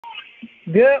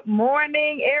Good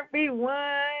morning, everyone.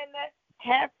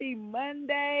 Happy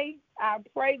Monday. I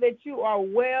pray that you are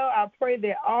well. I pray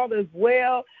that all is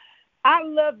well. I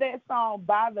love that song,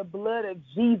 By the Blood of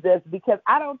Jesus, because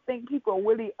I don't think people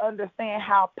really understand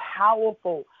how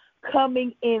powerful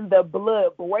coming in the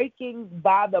blood, breaking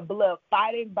by the blood,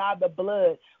 fighting by the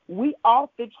blood. We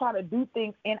often try to do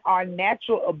things in our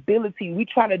natural ability. We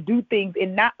try to do things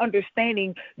in not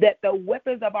understanding that the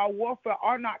weapons of our warfare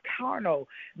are not carnal.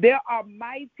 They are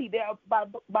mighty. They are by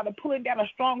the pulling down of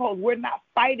strongholds. We're not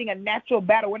fighting a natural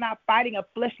battle. We're not fighting a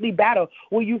fleshly battle.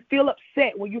 When you feel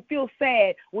upset, when you feel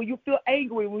sad, when you feel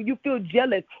angry, when you feel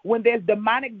jealous, when there's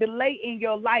demonic delay in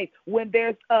your life, when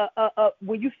there's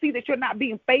when you see that you're not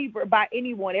being favored by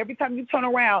anyone, every time you turn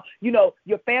around,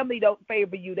 your family don't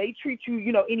favor you. They treat you,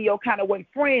 any your kind of way.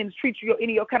 Friends treat you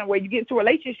any your kind of way. You get into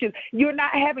relationships, you're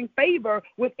not having favor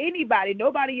with anybody.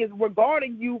 Nobody is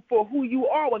regarding you for who you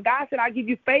are. When God said, I give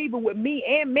you favor with me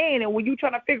and man, and when you're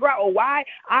trying to figure out why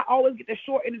I always get the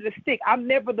short end of the stick, I'm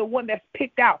never the one that's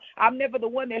picked out. I'm never the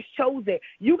one that's chosen.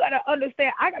 You got to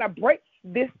understand, I got to break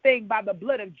this thing by the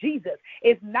blood of Jesus.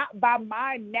 It's not by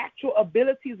my natural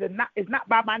abilities. It's not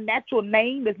by my natural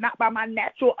name. It's not by my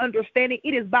natural understanding.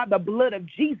 It is by the blood of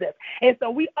Jesus. And so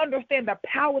we understand the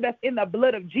power that's in the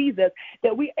blood of Jesus,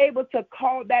 that we're able to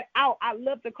call that out. I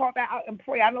love to call that out and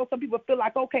pray. I know some people feel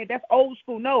like, okay, that's old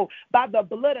school. No, by the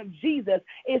blood of Jesus,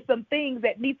 it's some things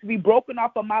that need to be broken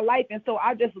off of my life. And so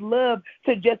I just love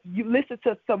to listen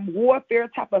to some warfare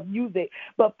type of music.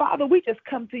 But Father, we just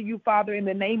come to you, Father, in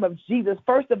the name of Jesus.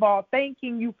 First of all,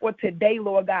 thanking you for today,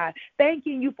 Lord God.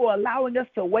 Thanking you for allowing us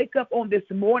to wake up on this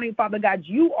morning, Father God.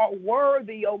 You are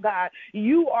worthy, oh God.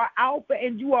 You are Alpha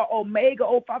and you are Omega,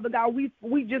 oh Father God. We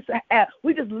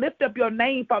just lift up your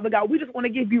name, Father God. We just want to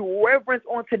give you reverence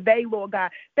on today, Lord God.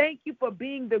 Thank you for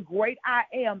being the great I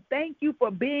am. Thank you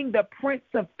for being the Prince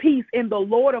of Peace and the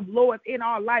Lord of Lords in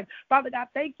our life. Father God,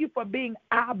 thank you for being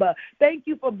Abba. Thank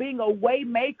you for being a way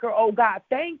maker, oh God.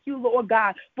 Thank you, Lord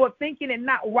God, for thinking and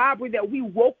not robbery that we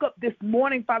woke up this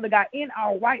morning, Father God, in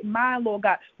our right mind, Lord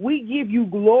God. We give you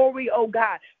glory, oh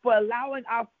God, for allowing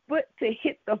our foot to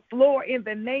hit the floor in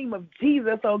the name of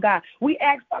Jesus, oh God. We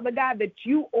ask, Father God, that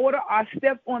you order our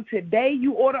steps on today.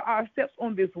 You order our steps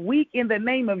on this week in the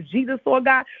name of Jesus, Lord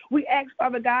God. We ask,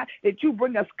 Father God, that you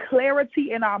bring us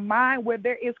clarity in our mind where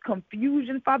there is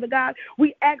confusion, Father God.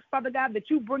 We ask, Father God, that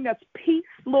you bring us peace,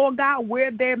 Lord God, where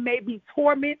there may be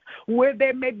torment, where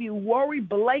there may be worry.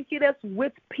 Blanket us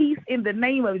with peace in the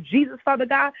name of Jesus, Father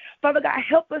God. Father God,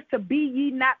 help us to be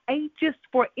ye not anxious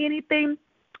for anything,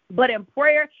 but in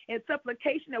prayer and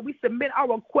supplication that we submit our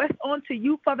request unto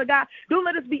you, Father God. Don't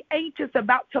let us be anxious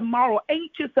about tomorrow,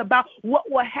 anxious about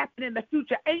what will happen in the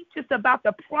future, anxious about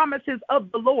the promises of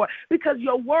the Lord, because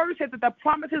your word says that the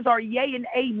promises are yea and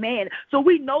amen. So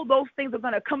we know those things are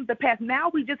going to come to pass. Now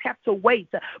we just have to wait.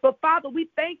 But Father, we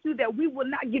thank you that we will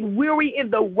not get weary in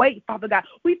the wait, Father God.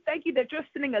 We thank you that you're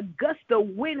sending a gust of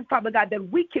wind, Father God,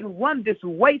 that we can run this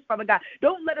race, Father God.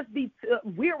 Don't let us be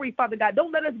weary, Father God.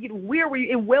 Don't let us get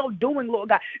weary in doing, Lord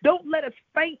God. Don't let us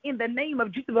faint in the name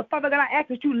of Jesus. But Father God, I ask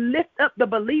that you lift up the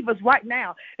believers right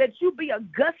now, that you be a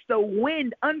gust of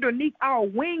wind underneath our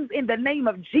wings in the name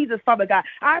of Jesus, Father God.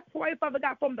 I pray, Father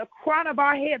God, from the crown of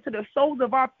our head to the soles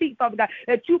of our feet, Father God,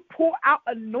 that you pour out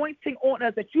anointing on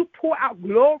us, that you pour out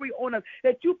glory on us,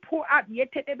 that you pour out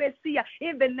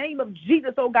in the name of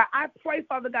Jesus, oh God. I pray,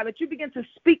 Father God, that you begin to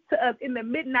speak to us in the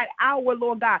midnight hour,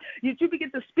 Lord God. That you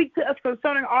begin to speak to us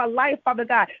concerning our life, Father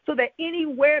God, so that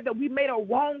anywhere that we made a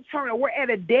wrong turn or we're at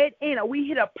a dead end or we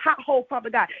hit a pothole, Father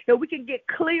God, that we can get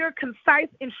clear, concise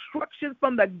instructions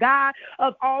from the God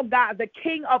of all gods, the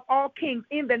King of all kings,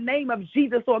 in the name of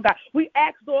Jesus, Lord God. We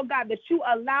ask, Lord God, that you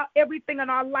allow everything in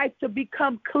our life to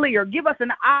become clear. Give us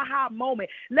an aha moment.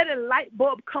 Let a light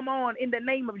bulb come on in the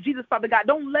name of Jesus, Father God.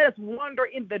 Don't let us wander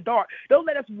in the dark. Don't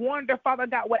let us wander, Father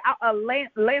God, without a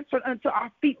lantern unto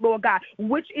our feet, Lord God,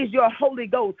 which is your Holy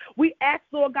Ghost. We ask,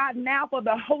 Lord God, now for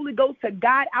the Holy Ghost to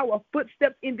guide our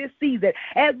footsteps in this season.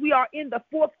 As we are in the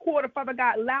fourth quarter, Father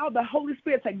God, allow the Holy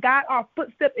Spirit to guide our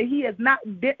footsteps if he has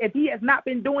not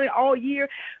been doing it all year,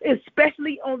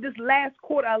 especially on this last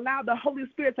quarter. Allow the Holy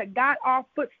Spirit to guide our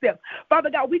footsteps. Father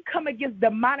God, we come against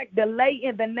demonic delay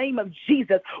in the name of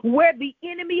Jesus, where the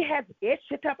enemy has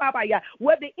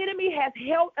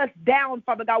held us down,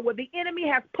 Father God, where the enemy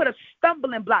has put a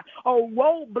stumbling block, a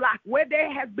roadblock, where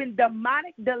there has been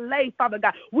demonic delay, Father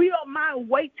God. We don't mind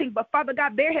waiting, but Father God,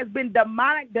 God, there has been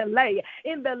demonic delay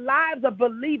in the lives of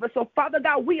believers. So, Father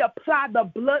God, we apply the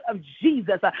blood of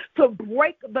Jesus to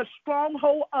break the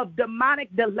stronghold of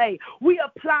demonic delay. We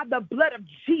apply the blood of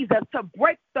Jesus to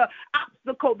break the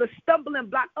obstacle, the stumbling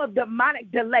block of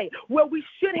demonic delay, where we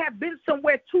should have been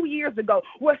somewhere 2 years ago,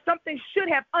 where something should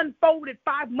have unfolded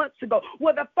 5 months ago,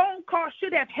 where the phone call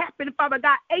should have happened, Father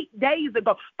God, 8 days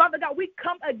ago. Father God, we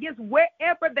come against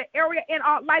wherever the area in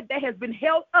our life that has been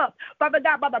held up, Father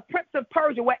God, by the Prince of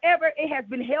Persia, wherever it has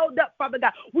been held up, Father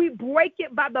God, we break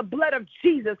it by the blood of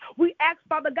Jesus. We ask,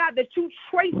 Father God, that you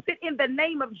trace it in the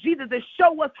name of Jesus and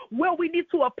show us where we need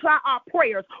to apply our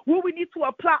prayers, where we need to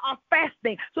apply our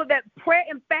fasting, so that prayer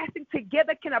and fasting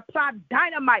together can apply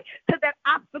dynamite to that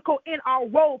obstacle in our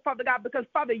road, Father God, because,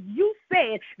 Father, you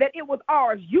said that it was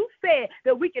ours. You said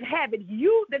that we can have it.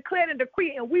 You declared and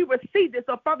decreed, and we received it.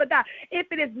 So, Father God, if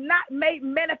it is not made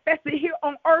manifested here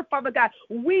on earth, Father God,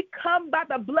 we come by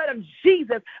the blood of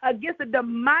Jesus against the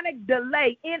demonic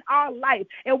delay in our life.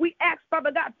 And we ask,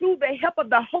 Father God, through the help of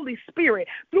the Holy Spirit,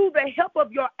 through the help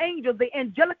of your angels, the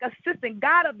angelic assistant,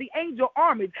 God of the angel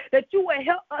armies, that you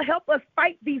will help us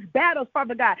fight these battles,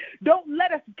 Father God. Don't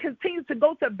let us continue to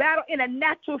go to battle in a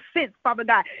natural sense, Father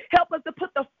God. Help us to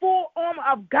put the full armor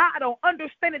of God on,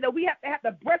 understanding that we have to have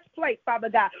the breastplate, Father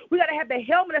God. We got to have the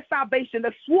helmet of salvation,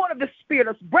 the sword of the Spirit,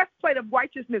 the breastplate of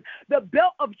righteousness, the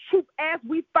belt of truth. As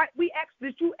we fight, we ask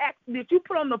that you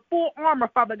put on the full armor,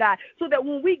 Father God, so that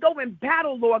when we go in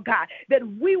battle, Lord God, that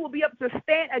we will be able to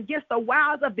stand against the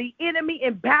wiles of the enemy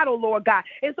in battle, Lord God.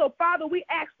 And so, Father, we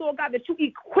ask, Lord God, that you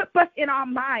equip us in our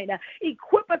mind,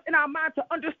 to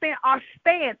understand our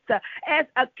stance as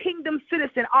a kingdom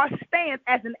citizen, our stance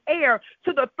as an heir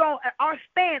to the throne, our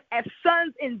stance as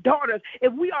sons and daughters.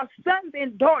 If we are sons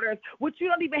and daughters, which you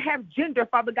don't even have gender,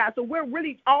 Father God, so we're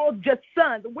really all just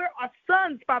sons. We're our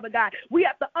sons, Father God. We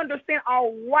have to understand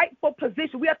our rightful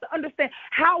position. We have to understand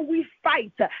how we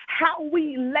fight, how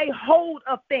we lay hold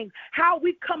of things, how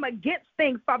we come against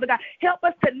things, Father God. Help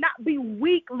us to not be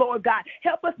weak, Lord God.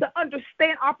 Help us to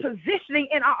understand our positioning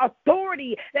and our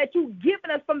authority that you've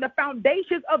given us from the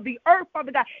foundations of the earth,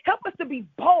 Father God. Help us to be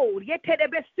bold,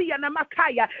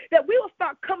 that we will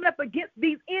start coming up against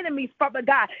these enemies, Father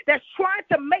God, that's trying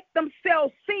to make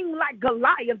themselves seem like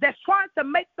Goliath, that's trying to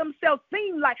make themselves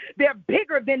seem like they're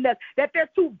bigger than us, that they're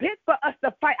too big for us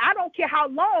to fight. I don't care how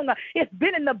long it's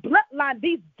been in the bloodline.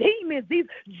 These demons, these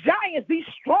giants, these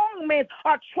strong men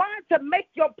are trying to make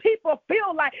your people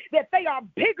feel like that they are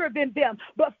bigger than them.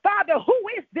 But, Father, who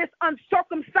is this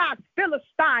uncircumcised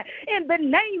Philistine? In the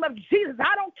name of Jesus,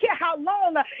 I don't care how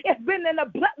long it's been in the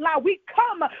bloodline. We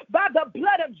come by the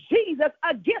blood of Jesus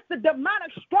against the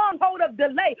demonic stronghold of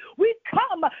delay. We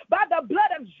come by the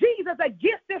blood of Jesus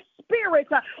against this spirit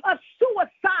of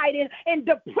suicide and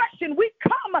depression. We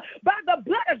come by the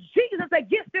blood of Jesus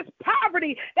against this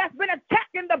poverty that's been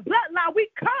attacking the bloodline. We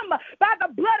come by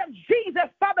the blood of Jesus,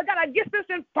 Father God, against this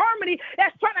infirmity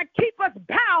that's trying to keep us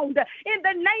bound. In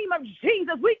the name of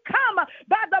Jesus, we come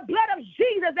by the blood of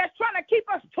Jesus that's trying to keep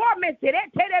us tormented.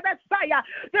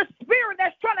 The spirit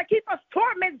that's trying to keep us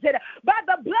tormented, by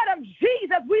the blood of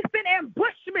Jesus, we send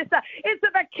ambushments into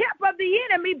the camp of the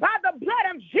enemy by the blood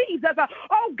of Jesus.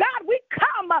 Oh God, we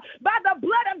come by the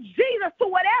blood of Jesus to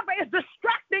whatever is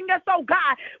distracting us, oh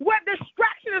God, where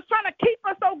distraction is trying to keep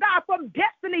us, oh God, from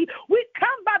destiny. We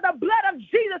come by the blood of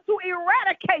Jesus to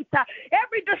eradicate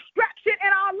every distraction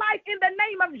in our life in the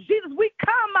name of Jesus. We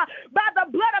come by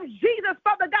the blood of Jesus,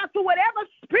 Father God, to whatever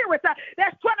spirit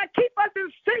that's trying to keep us in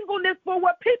singleness for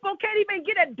where people can't even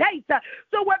get a date.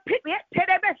 So where people,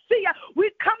 we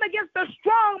come against the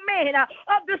strong man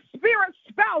of the spirit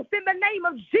spouse in the name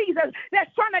of Jesus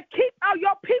that's trying to keep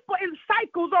your people in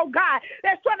cycles, oh God,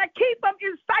 that's trying to keep them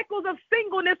in cycles of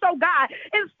singleness, oh God,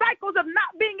 in cycles of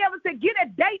not being able to get a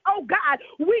date, oh God.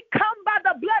 We come by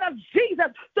the blood of Jesus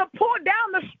to pull down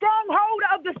the stronghold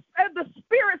of the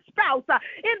spirit spouse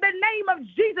in the name of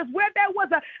Jesus, where there was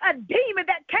a demon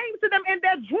that came to them in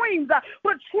their dreams,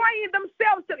 portraying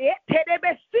themselves to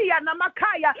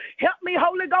help me,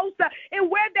 Holy Ghost, and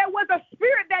where there was a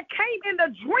spirit that came in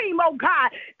the dream, oh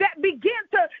God, that began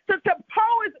to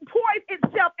poise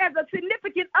itself as a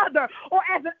significant other or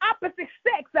as an opposite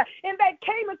sex, and they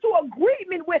came into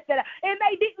agreement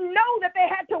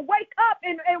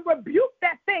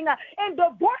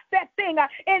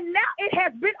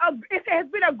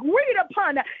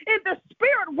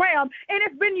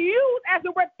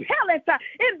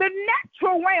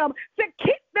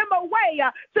keep them away,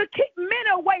 to keep men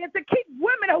away, and to keep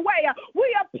women away. We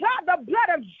apply the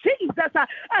blood of Jesus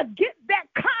against that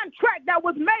contract that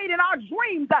was made in our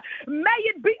dreams. May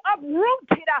it be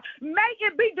uprooted. May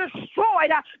it be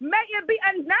destroyed. May it be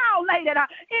annihilated.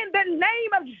 In the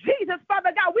name of Jesus,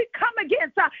 Father God, we come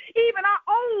against even our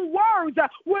own words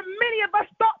when many of us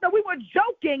thought that we were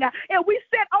joking and we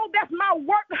said, oh, that's my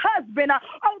work husband.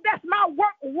 Oh, that's my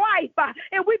work wife.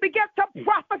 And we began to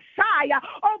prophesy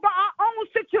over our own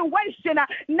situation,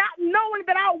 not knowing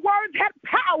that our words had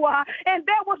power and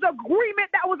there was agreement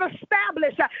that was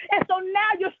established. And so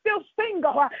now you're still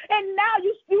single, and now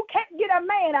you can't get a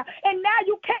man, and now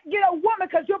you can't get a woman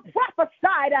because you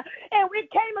prophesied, and we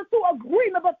came into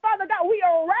agreement. But Father God, we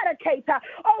eradicate.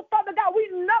 Oh, Father God, we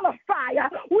nullify.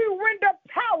 We render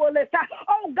powerless.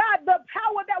 Oh, God, the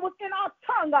power that was in our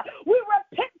tongue. We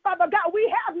repent, Father God. We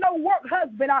have no work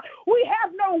husband. We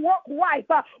have no work wife.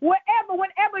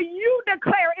 Whenever you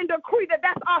declare and decree that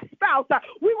that's our spouse,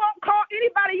 we won't call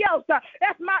anybody else.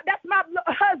 That's my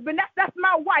husband. That's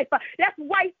my wife. That's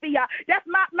wifey. That's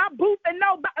my booth. And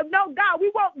no, God,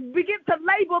 we won't begin to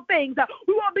label things.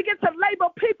 We won't begin to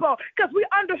label people because we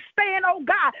understand, oh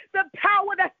God, the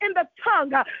power that's in the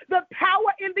tongue, the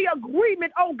power in the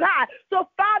agreement, oh God. So,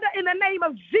 Father, in the name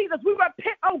of Jesus, we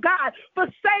repent, oh God, for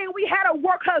saying we had a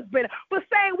work husband, for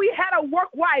saying we had a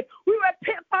work wife. We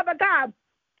repent, Father God,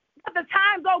 at the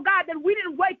times, oh God, that we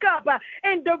didn't wake up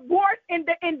and divorce and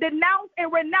denounce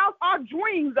and renounce our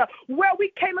dreams, where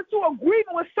we came into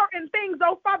agreement with certain things,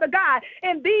 oh Father God,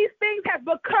 and these things have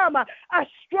become a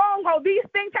stronghold. These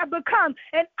things have become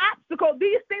an obstacle.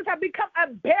 These things have become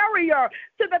a barrier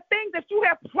to the things that you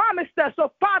have promised us.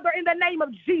 So, Father, in the name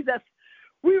of Jesus,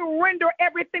 we render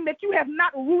everything that you have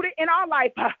not rooted in our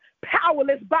life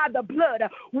powerless by the blood.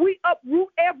 We uproot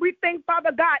everything,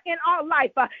 Father God, in our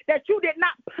life that you did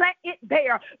not plant it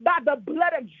there. By the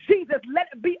blood of Jesus, let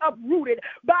it be uprooted.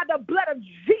 By the blood of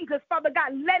Jesus, Father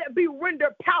God, let it be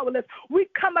rendered powerless. We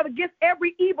come up against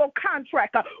every evil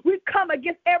contract. We come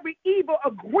against every evil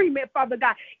agreement, Father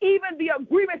God. Even the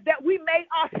agreements that we made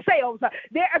ourselves.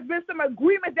 There have been some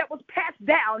agreements that was passed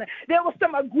down. There was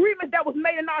some agreements that was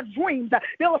made in our dreams.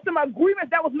 There was some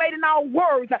agreements that was made in our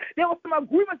words. There was some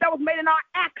agreements that was made in our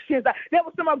actions. There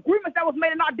was some agreements that was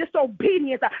made in our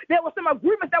disobedience. There was some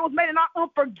agreements that was made in our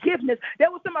unforgiveness. There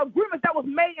was some agreements that was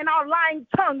made in our lying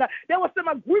tongue. There was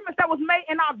some agreements that was made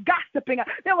in our gossiping.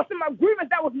 There was some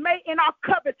agreements that was made in our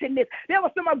covetousness. There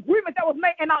was some agreements that was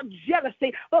made in our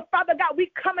jealousy. But Father God,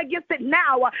 we come against it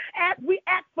now as we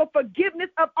ask for forgiveness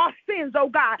of our sins,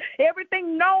 oh God.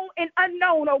 Everything known and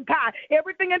unknown, oh God.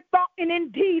 Everything in thought and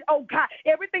in deed, oh God.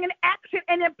 Everything in action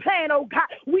and in plan, oh God.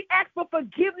 We ask for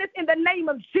forgiveness in the name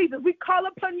of Jesus. We call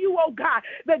upon you, oh God,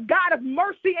 the God of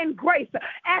mercy and grace,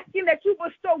 asking that you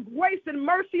bestow grace and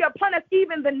mercy upon us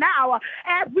even the now.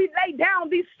 As we lay down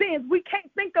these sins, we can't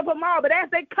think of them all, but as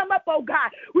they come up, oh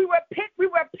God, we repent, we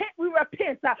repent, we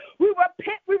repent, we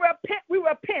repent, we repent, we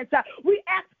repent. We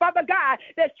ask, Father God,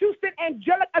 that you send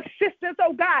angelic assistance,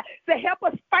 oh God, to help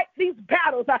us fight these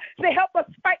battles, to help us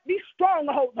fight these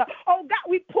strongholds. Oh God,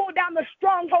 we pull down the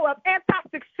stronghold of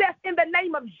anti-success in the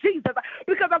name of Jesus,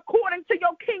 because according to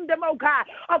your kingdom, oh God,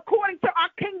 according to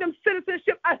our kingdom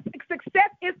citizenship,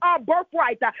 success is our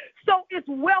birthright. So is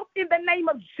wealth in the name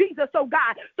of Jesus, oh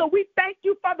God. So we thank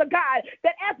you, Father God,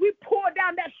 that as we pour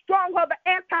down that stronghold of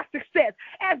anti-success,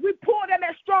 as we pour down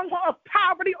that stronghold of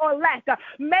poverty or lack,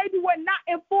 maybe we're not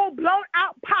in full-blown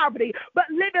out poverty, but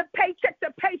living paycheck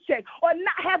to paycheck, or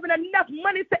not having enough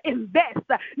money to invest,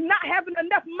 not having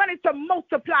enough money to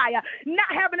multiply,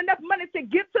 not having enough money to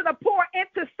give to the poor and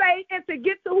to save and to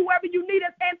give to whoever you need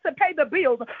us and to pay the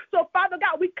bills. So, Father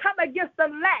God, we come against the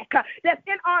lack that's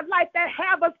in our life that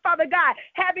have us, Father God,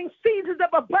 having seasons of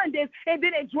abundance and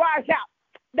then it dries out.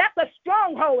 That's a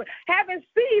stronghold, having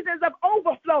seasons of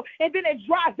overflow, and then it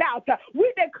dries out.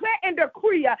 We declare and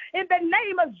decree in the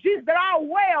name of Jesus that our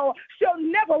well shall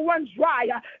never run dry,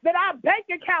 that our bank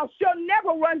account shall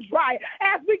never run dry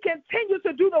as we continue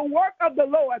to do the work of the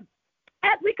Lord.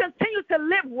 As we continue to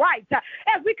live right,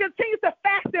 as we continue to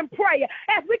fast and pray,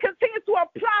 as we continue to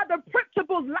apply the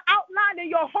principles outlined in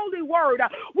your holy word,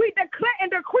 we declare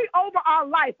and decree over our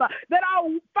life that our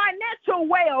financial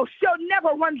well shall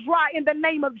never run dry in the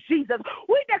name of Jesus.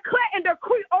 We declare and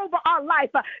decree over our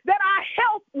life that our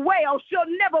health well shall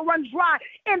never run dry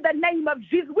in the name of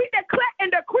Jesus. We declare and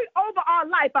decree over our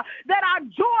life that our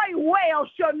joy well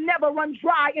shall never run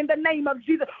dry in the name of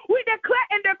Jesus. We declare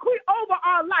and decree over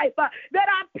our life that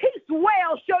our peace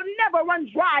well shall never run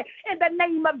dry in the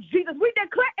name of Jesus. We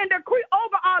declare and decree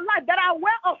over our life that our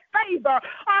well of favor favor.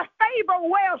 Our favor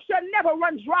well shall never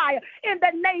run dry in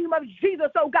the name of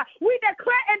Jesus, oh God. We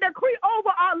declare and decree over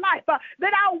our life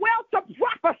that our well to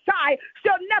prophesy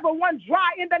shall never run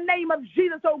dry in the name of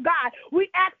Jesus, oh God. We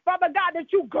ask, Father God,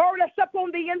 that you gird us up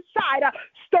on the inside.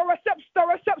 Stir us up,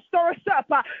 stir us up, stir us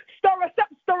up. Stir us up,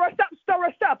 stir us up, stir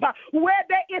us up. Where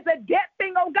there is a dead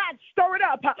thing, oh God, stir it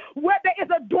up. Where there is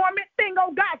a dormant thing,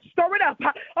 oh God, stir it up.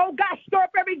 Oh God, stir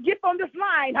up every gift on this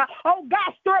line. Oh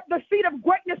God, stir up the seed of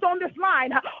greatness on this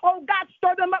line. Oh God,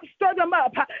 stir them up, stir them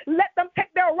up. Let them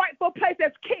take their rightful place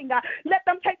as king. Let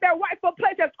them take their rightful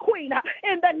place as queen.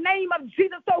 In the name of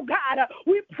Jesus, oh God,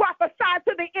 we prophesy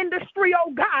to the industry,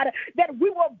 oh God, that we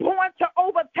were born to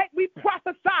overtake. We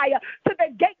prophesy to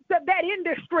the gates of that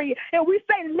industry, and we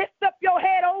say, lift up your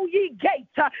head, O ye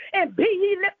gates, and be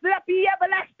ye lifted up, ye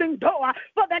everlasting door,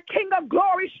 for the King of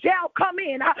glory shall come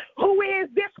in. Who is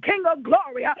this King of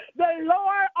glory? The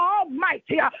Lord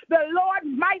Almighty, the Lord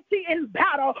mighty in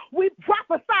battle. We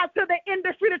prophesy to the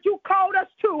industry that you called us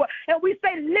to, and we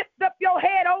say, lift up your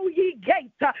head, O ye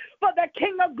gates, for the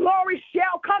King of glory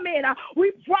shall come in.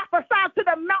 We prophesy to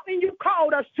the mountain you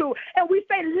called us to, and we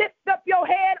say, lift up your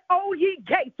head, O ye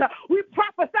gates. We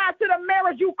prophesy to the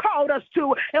marriage you called us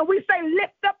to, and we say,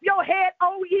 lift up your head,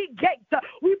 O ye gates.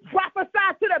 We prophesy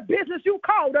to the business you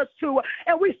called us to,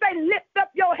 and we say, lift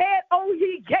up your head, O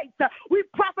ye gates. We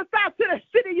prophesy to the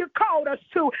city you called us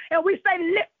to, and we say,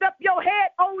 lift up your head,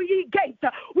 O ye gates.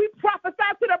 We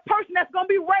prophesy to the person that's going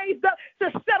to be raised up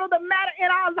to settle the matter in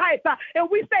our life, and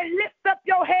we say, lift up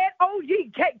your head, O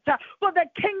ye gates, for the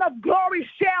King of glory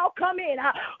shall come in.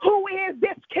 Who is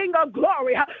this King of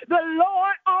glory? The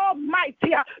Lord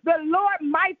Almighty, the Lord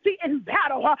mighty in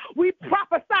battle. We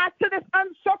prophesy to this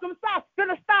uncircumcised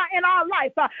Philistine in our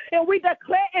life, and we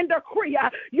declare and decree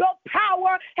your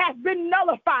power has been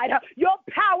nullified. Your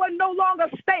power no longer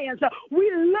stands.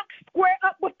 We look square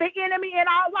up with the enemy in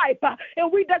our life,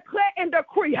 and we declare and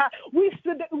decree we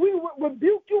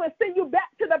rebuke you and send you back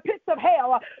to the pits of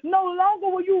hell. No longer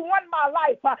will you run my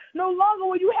life. No longer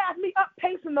will you have me up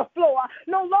pacing the floor.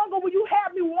 No longer will you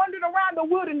have me wandering around the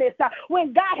wilderness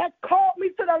when God has called me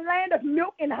to the land of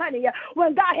milk and honey,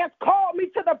 when God has called me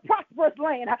to the prosperous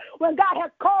land, when God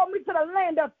has called me to the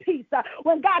land of peace,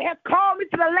 when God has called me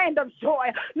to the land of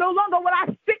joy. No longer will I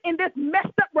sit in this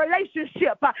messed up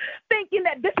relationship thinking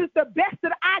that this is the best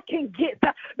that I can get,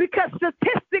 because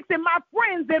statistics and my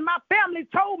friends and my family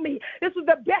told me this was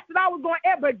the best that I was going to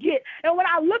ever get. And when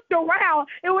I looked around,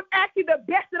 it was actually the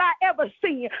best that I ever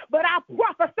seen. But I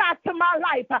prophesied to my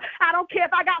life. I don't care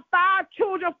if I got 5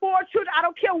 children, 4 children. I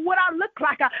don't care what I look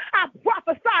like. I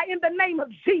prophesy in the name of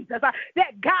Jesus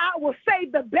that God will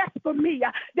save the best for me,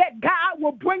 that God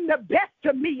will bring the best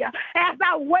to me as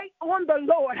I wait on the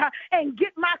Lord and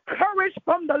get my courage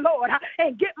from the Lord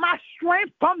and get my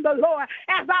strength from the Lord.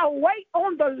 As I wait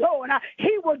on the Lord,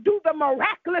 he will do the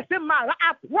miraculous in my life.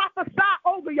 I prophesy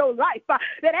over your life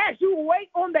that as you wait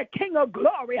on the King of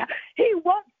glory, he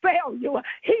won't fail you.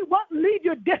 He won't leave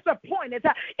you disappointed.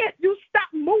 If you stop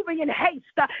moving in haste,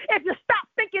 if you stop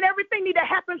thinking everything need to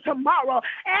happen tomorrow,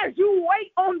 as you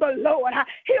wait on the Lord,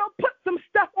 he'll put some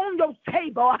stuff on your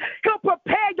table. He'll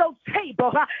prepare your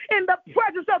table in the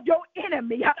presence of your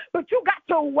enemy. But you got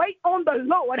to wait on the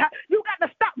Lord. You got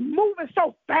to stop moving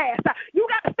so fast. You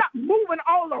got to stop moving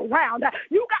all around.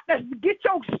 You got to get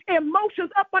your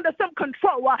emotions up under some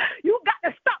control. You got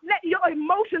to stop letting your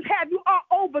emotions have you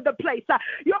all over the place.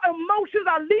 Your emotions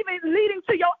are leading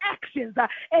to your actions,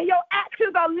 and your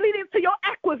actions are leading to your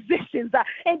acquisitions.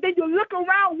 And then you look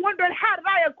around wondering, how did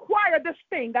I acquire this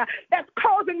thing that's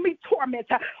causing me torment?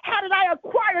 How did I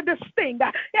acquire this thing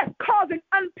that's causing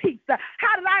unpeace?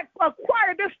 How did I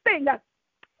acquire this thing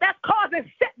that's causing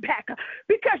setback?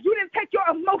 Because you didn't take your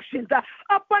emotions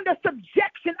up under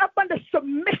subjection, up under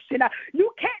submission.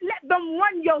 You can't let them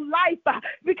run your life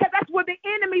because that's where the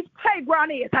enemy's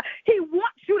playground is. He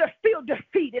wants you to feel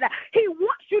defeated. He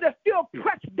wants you to feel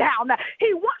pressed down.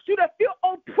 He wants you to feel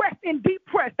oppressed and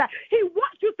depressed. He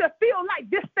wants you to feel like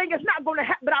this thing is not going to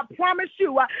happen. But I promise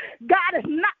you, God is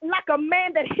not like a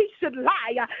man that he should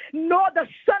lie, nor the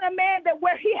son of man that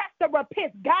where he has to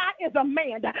repent. God is a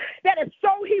man that is so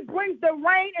he brings the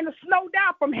rain and the snow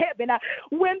down from heaven.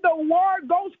 When the word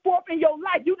goes forth in your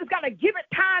life, you just got to give it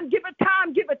time, give it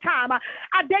time, give it time.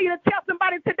 I dare you to tell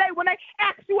somebody today when they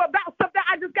ask you about something,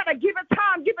 I just got to give it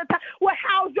time, give it time. Well,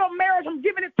 how's your marriage? I'm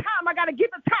giving it time. I got to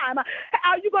give it time.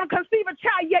 Are you going to conceive a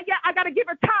child? Yeah, I got to give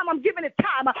it time. I'm giving it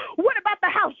time. What about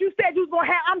the house you said you was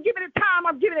going to have? I'm giving it time.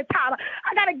 I'm giving it time.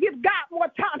 I got to give God more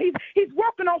time. He's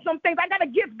working on some things. I got to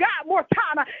give God more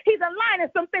time. He's aligning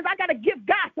some things. I got to give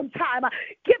God some time.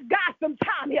 Give God some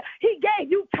time here. He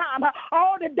gave you time.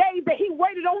 all the days that he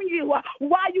waited on you,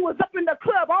 while you was up in the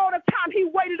club, all the time he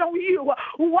waited on you,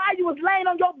 while you was laying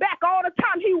on your back, all the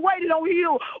time he waited on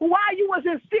you, while you was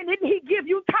in sin, didn't he give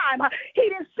you time? He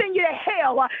didn't send you to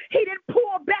hell. He didn't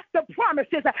pull back the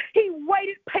promises. He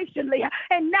waited patiently,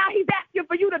 and now he's asking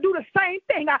for you to do the same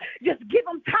thing. Just give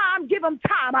him time, give him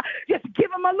time. Just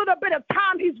give him a little bit of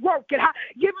time. He's working.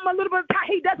 Give him a little bit of time.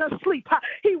 He doesn't sleep.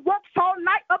 He works all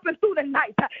night up and through the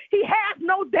night. He has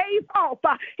no days off.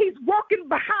 He's working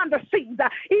behind the scenes.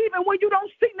 Even when you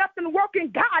don't see nothing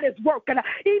working, God is working.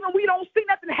 Even when you don't see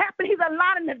nothing happen, he's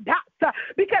aligning the dots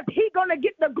because he's going to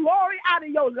get the glory out of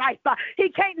your life. He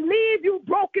can't leave you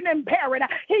broken and barren.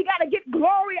 He got to get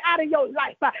glory out of your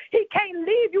life. He can't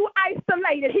leave you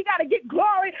isolated. He got to get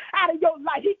glory out of your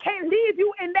life. He can't leave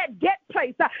you in that dead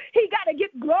place. He got to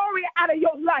get glory out of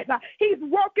your life. He's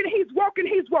working, he's working,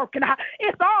 he's working.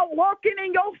 It's all working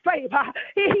in your favor.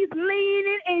 He's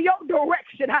leaning in your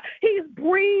direction. He's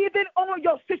breathing on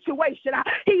your situation.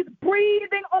 He's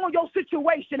breathing on your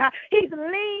situation. He's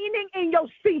leaning in your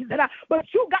season. But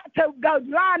you got to go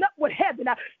line up with heaven.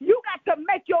 You got to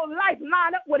make your life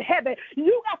line up with heaven.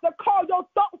 You got to call your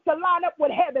thoughts to line up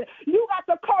with heaven. You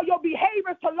got to call your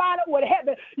behaviors to line up with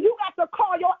heaven. You got to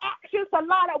call your actions to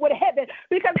line up with heaven.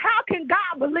 Because how can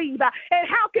God believe and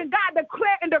how can God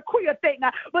declare and decree a thing?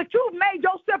 But you've made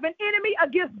yourself an enemy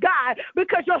against God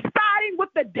because you're siding with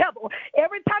the devil.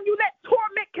 Every time you let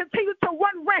torment continue to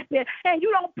run rampant and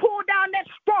you don't pull down that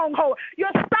stronghold,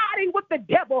 you're siding with the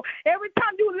devil. Every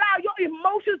time you allow your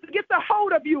emotions to get the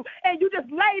hold of you and you just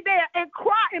lay there and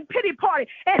cry and pity party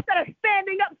instead of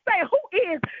standing up saying, who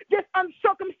is this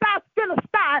uncircumcised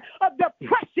Philistine of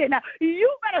depression? You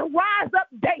better rise up,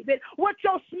 David, with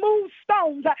your smooth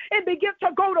stones and begin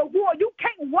to go to war. You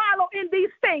can't wallow in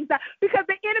these things because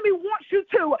the enemy wants you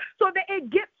to, so that it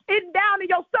gets in down in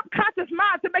your subconscious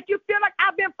mind to make you feel like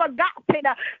I've been forgotten,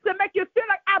 to make you feel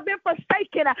like I've been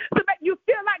forsaken, to make you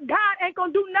feel like God ain't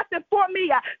gonna do nothing for me,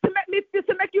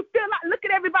 to make you feel like look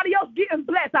at everybody else getting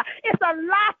blessed. It's a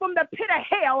lie from the pit of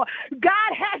hell.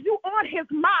 God has you on his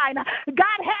mind.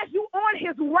 God has you on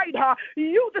his radar.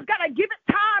 You just gotta give it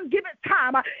time, give it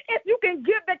time. If you can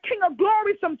give the King of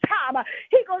Glory some time,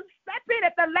 he gonna step in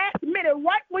at the last minute,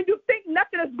 right when you think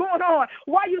nothing is going on,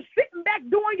 while you're sitting back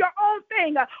doing your own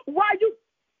thing, while you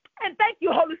and thank you,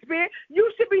 Holy Spirit. You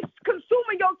should be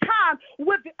consuming your time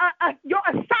with your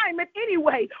assignment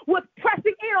anyway, with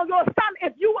pressing in on your assignment.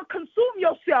 If you would consume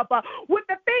yourself with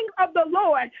the things of the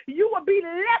Lord, you will be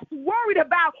less worried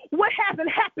about what hasn't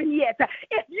happened yet.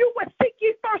 If you would seek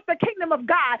ye first the kingdom of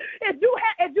God, if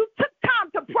you took time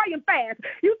to pray and fast,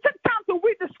 you took time to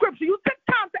read the scripture, you took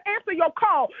time to answer your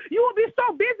call, you will be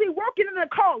so busy working in the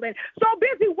calling, so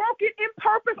busy working in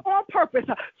purpose on purpose,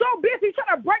 so busy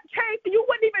trying to break chains, and you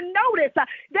wouldn't even notice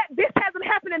that this hasn't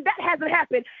happened and that hasn't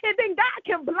happened. And then God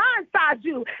can blindside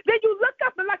you. Then you look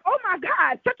up and like, oh my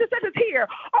God, such and such is here.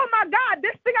 Oh my God,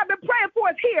 this thing I've been praying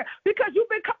for is here, because you've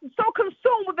been so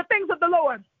consumed with the things of the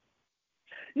Lord.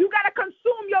 You got to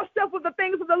consume yourself with the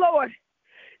things of the Lord.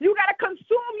 You got to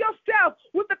consume yourself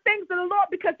with the things of the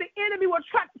Lord, because the enemy will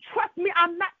try. Trust me,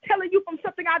 I'm not telling you from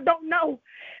something I don't know.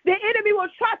 The enemy will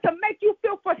try to make you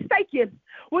feel forsaken,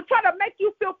 will try to make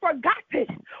you feel forgotten,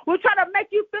 will try to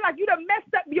make you feel like you done messed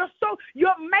up.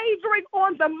 You're majoring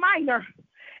on the minor.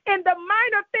 And the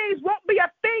minor things won't be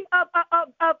a thing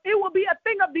it will be a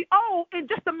thing of the old in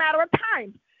just a matter of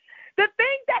time. The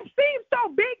thing that seems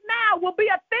so big now will be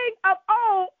a thing of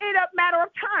old in a matter of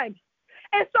time.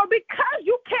 And so because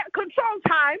you can't control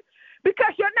time,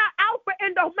 because you're not Alpha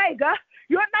and Omega,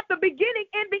 you're not the beginning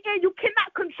and the end, you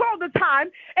cannot control the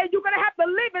time, and you're going to have to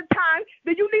live in time,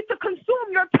 then you need to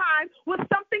consume your time with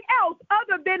something else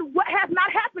other than what has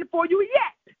not happened for you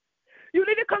yet. You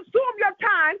need to consume your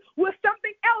time with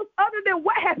something else other than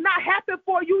what has not happened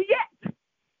for you yet.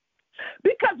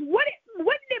 Because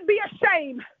wouldn't it be a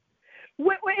shame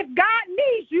if God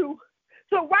needs you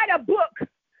to write a book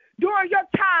during your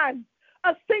time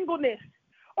of singleness,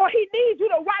 or he needs you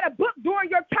to write a book during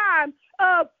your time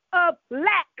of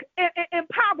lack and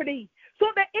poverty, so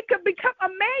that it can become a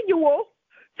manual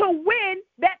to when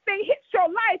that thing hits your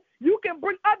life, you can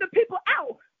bring other people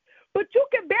out. But you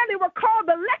can barely recall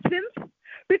the lessons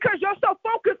because you're so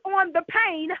focused on the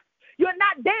pain, you're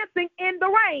not dancing in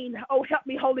the rain. Oh, help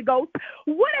me, Holy Ghost.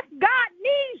 What if God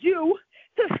needs you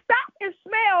to stop and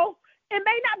smell? It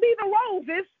may not be the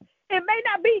roses, it may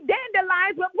not be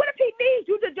dandelions, but what if he needs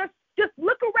you to just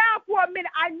look around for a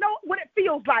minute? I know what it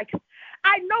feels like.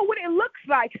 I know what it looks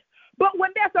like. But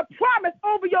when there's a promise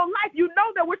over your life, you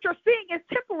know that what you're seeing is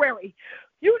temporary.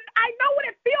 I know what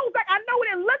it feels like. I know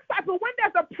what it looks like. But when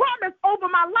there's a promise over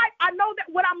my life, I know that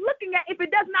what I'm looking at, if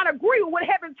it does not agree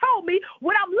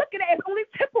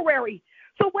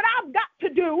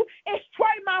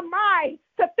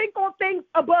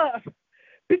above.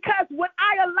 Because when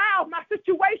I allow my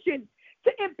situation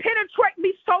to penetrate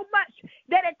me so much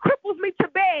that it cripples me to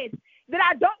bed, that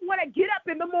I don't want to get up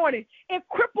in the morning. It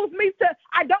cripples me to,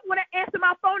 I don't want to answer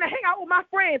my phone and hang out with my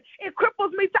friends. It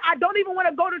cripples me to, I don't even want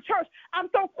to go to church. I'm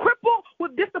so crippled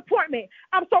with disappointment.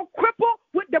 I'm so crippled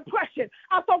with depression.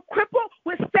 I'm so crippled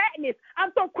with sadness.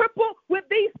 I'm so crippled with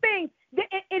these things that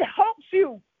it helps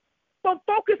you from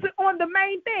focusing on the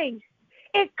main thing.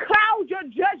 It clouds your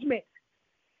judgment.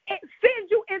 It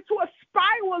sends you into a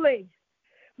spiraling.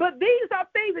 But these are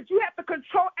things that you have to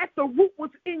control at the root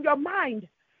what's in your mind.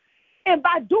 And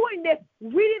by doing this,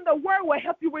 reading the word will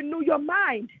help you renew your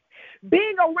mind.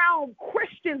 Being around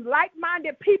Christians,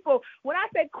 like-minded people. When I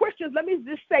say Christians, let me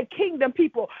just say kingdom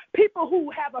people. People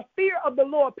who have a fear of the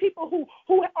Lord. People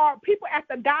who are people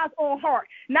after God's own heart.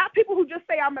 Not people who just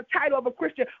say I'm a title of a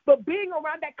Christian, but being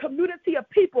around that community of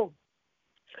people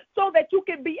so that you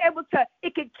can be able to,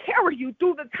 it can carry you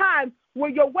through the time where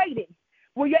you're waiting.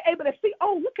 Where you're able to see,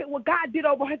 oh, look at what God did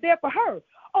over there for her.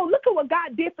 Oh, look at what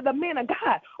God did for the man of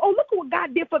God. Oh, look at what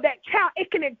God did for that child. It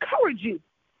can encourage you.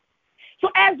 So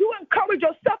as you encourage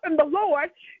yourself in the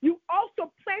Lord, you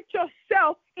also plant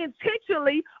yourself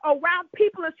intentionally around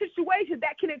people and situations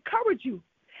that can encourage you.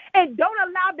 And don't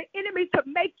allow the enemy to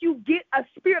make you get a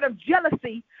spirit of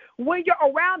jealousy when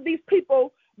you're around these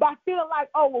people by feeling like,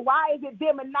 oh, well, why is it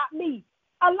them and not me?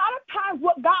 A lot of times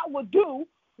what God will do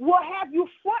will have you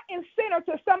front and center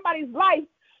to somebody's life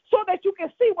so that you can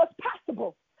see what's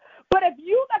possible. But if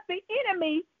you let the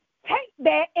enemy take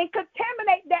that and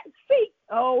contaminate that seat,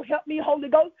 oh, help me, Holy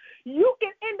Ghost, you can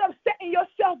end up setting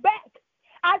yourself back.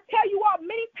 I tell you all,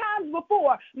 many times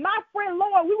before, my friend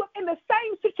Lauren, we were in the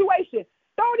same situation,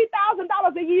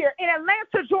 $30,000 a year in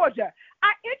Atlanta, Georgia.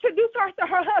 I introduced her to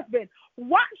her husband,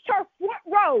 watched her front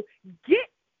row,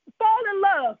 fall in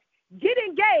love, get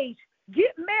engaged,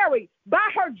 get married, buy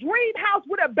her dream house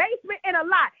with a basement and a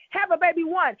lot, have a baby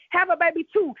 1, have a baby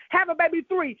 2, have a baby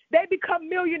 3. They become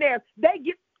millionaires.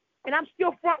 And I'm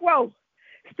still front row.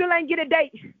 Still ain't get a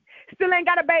date. Still ain't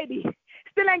got a baby.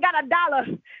 Still ain't got $1.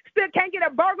 Still can't get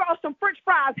a burger or some French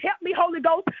fries. Help me, Holy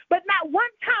Ghost. But not one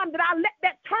time did I let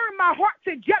that turn my heart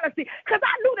to jealousy, because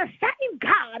I knew the same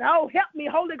God, oh, help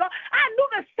me, Holy Ghost. I knew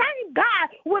the same God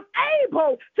was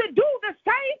able to do the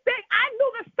same thing. I knew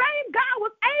the same God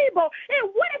was able. And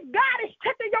what if God is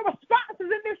checking your responses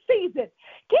in this season?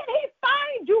 Can he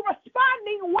find you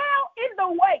responding well in the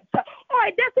wait? Or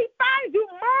does he find you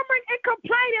murmuring and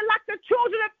complaining like the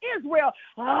children of Israel?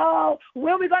 Oh,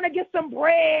 when are we going to get some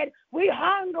bread? We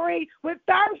hungry. We're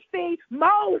thirsty.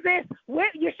 Moses,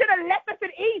 you should have left us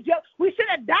in Egypt. We should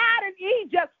have died in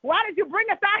Egypt. Why did you bring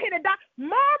us out here to die?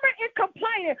 Murmuring and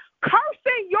complaining,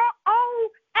 cursing your own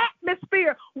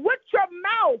atmosphere with your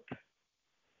mouth.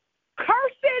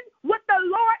 Cursing what the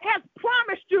Lord has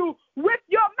promised you with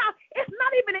your mouth. It's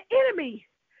not even an enemy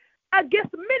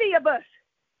against many of us.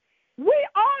 We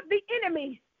are the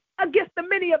enemy against the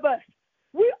many of us.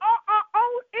 We are our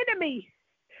own enemy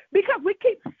because we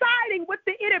keep siding with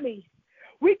the enemy.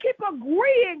 We keep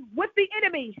agreeing with the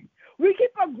enemy. We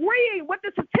keep agreeing with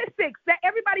the statistics that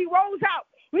everybody rolls out.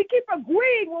 We keep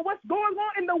agreeing with what's going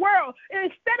on in the world. And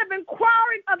instead of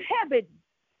inquiring of heaven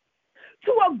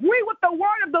to agree with the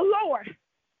word of the Lord,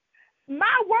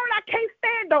 my word I can't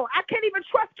stand on. I can't even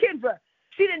trust Kendra.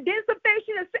 She did some things.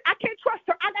 I can't trust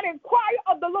her. I got to inquire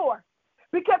of the Lord.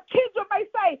 Because Kendra may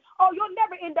say, oh, you'll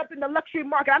never end up in the luxury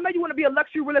market. I know you want to be a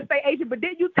luxury real estate agent, but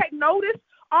did you take notice?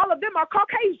 All of them are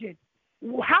Caucasian.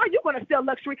 How are you going to sell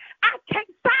luxury? I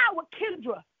can't side with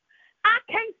Kendra. I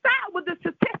can't side with the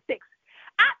statistics.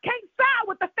 I can't side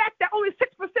with the fact that only 6%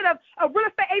 of real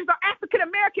estate agents are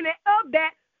African-American, and of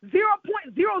that,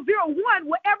 0.001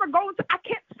 will ever go into. I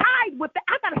can't side with that.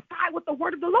 I got to side with the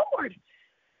word of the Lord.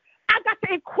 I got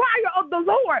to inquire of the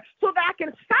Lord so that I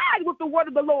can side with the word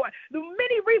of the Lord. The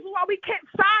many reasons why we can't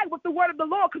side with the word of the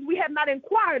Lord, because we have not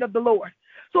inquired of the Lord.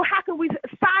 So how can we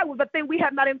side with the thing we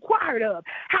have not inquired of?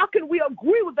 How can we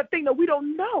agree with the thing that we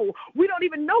don't know? We don't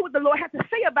even know what the Lord has to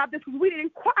say about this because we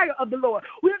didn't inquire of the Lord.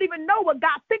 We don't even know what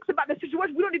God thinks about the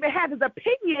situation. We don't even have his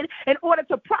opinion in order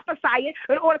to prophesy it,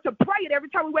 in order to pray it every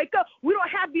time we wake up. We don't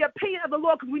have the opinion of the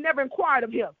Lord because we never inquired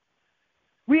of him.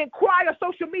 We inquire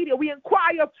social media. We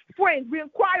inquire friends. We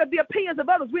inquire the opinions of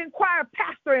others. We inquire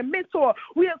pastor and mentor.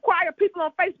 We inquire people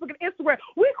on Facebook and Instagram.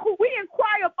 We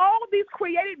inquire of all these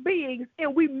created beings,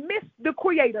 and we miss the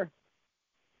creator.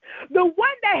 The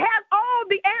one that has all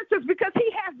the answers because he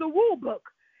has the rule book.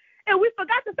 And we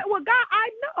forgot to say, well, God, I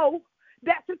know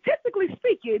that statistically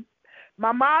speaking,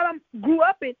 My mom grew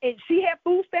up and she had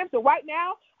food stamps, and right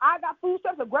now I got food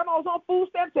stamps, and grandma's on food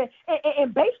stamps,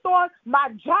 and based on my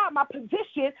job, my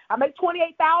position, I make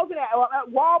 $28,000 at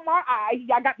Walmart. I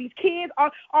got these kids,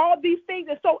 all these things,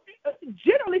 and so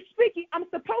generally speaking, I'm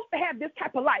supposed to have this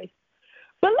type of life.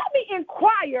 But let me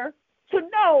inquire to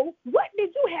know, what did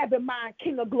you have in mind,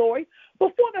 King of Glory,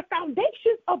 before the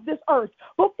foundations of this earth,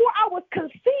 before I was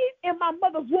conceived in my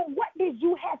mother's womb? What did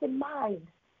you have in mind?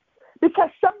 Because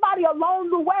somebody along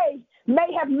the way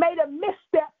may have made a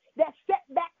misstep that set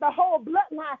back the whole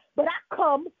bloodline, but I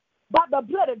come by the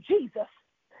blood of Jesus.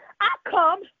 I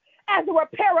come as a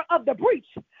repairer of the breach.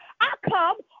 I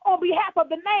come on behalf of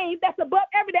the name that's above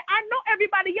everything. I know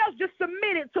everybody else just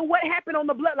submitted to what happened on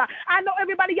the bloodline. I know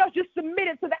everybody else just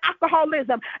submitted to the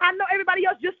alcoholism. I know everybody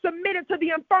else just submitted to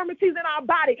the infirmities in our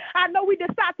body. I know we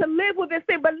decide to live with this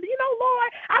thing, but Lord,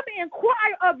 I may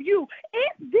inquire of you,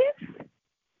 is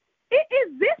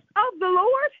this of the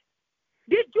Lord?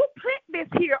 Did you plant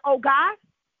this here, oh God?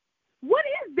 What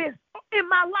is this in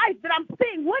my life that I'm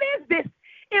seeing? What is this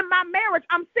in my marriage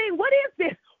I'm seeing? What is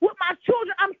this with my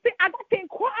children I'm seeing? I got to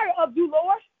inquire of you,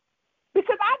 Lord,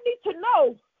 because I need to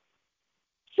know,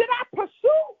 should I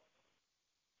pursue?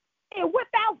 And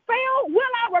without fail,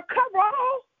 will I recover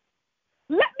all?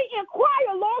 Let me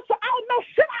inquire, Lord, so I'll know,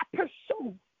 should I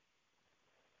pursue?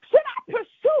 Should I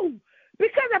pursue?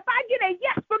 Because if I get a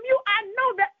yes from you, I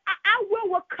know that I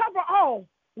will recover all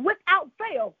without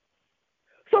fail.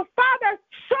 So, Father,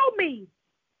 show me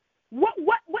what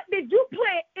did you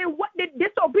plant and what did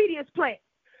disobedience plant?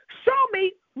 Show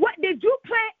me what did you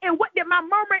plant and what did my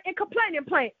murmuring and complaining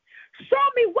plant? Show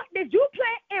me what did you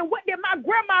plant and what did my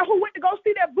grandma who went to go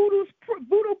see that voodoo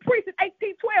priest in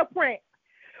 1812 plant?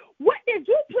 What did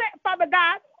you plant, Father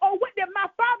God? Or what did my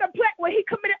father plant when he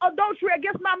committed adultery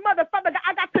against my mother? Father God,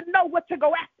 I got to know what to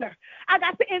go after. I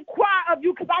got to inquire of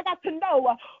you because I got to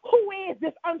know who is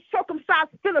this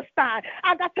uncircumcised Philistine.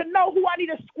 I got to know who I need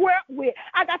to square up with.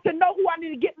 I got to know who I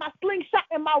need to get my slingshot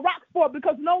and my rocks for,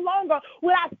 because no longer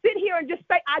will I sit here and just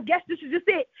say, I guess this is just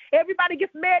it. Everybody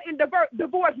gets married and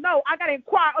divorced. No, I got to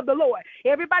inquire of the Lord.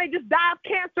 Everybody just die of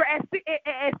cancer at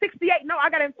 68. No, I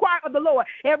got to inquire of the Lord.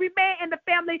 Every man in the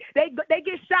family, they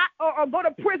get shot or go to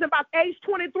prison by age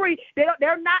 23.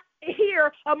 They're not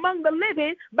here among the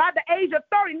living by the age of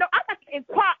 30. No, I got to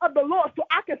inquire of the Lord so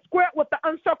I can square up with the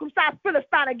uncircumcised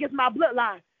Philistine against my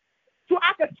bloodline. So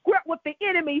I can square up with the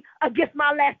enemy against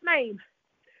my last name.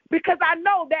 Because I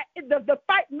know that the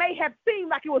fight may have seemed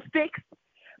like it was fixed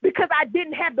because I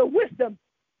didn't have the wisdom.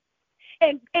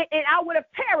 And I would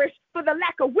have perished for the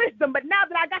lack of wisdom. But now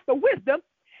that I got the wisdom,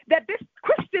 that this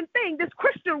Christian thing, this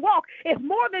Christian walk is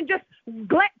more than just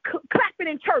clapping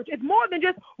in church. It's more than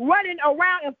just running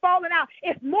around and falling out.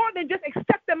 It's more than just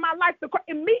accepting my life.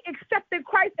 And me accepting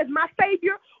Christ as my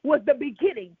Savior was the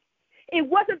beginning. It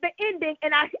wasn't the ending,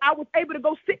 and I was able to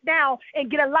go sit down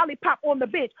and get a lollipop on the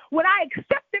bench. When I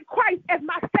accepted Christ as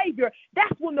my Savior,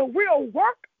 that's when the real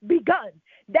work begun.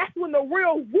 That's when the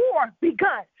real war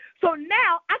begun. So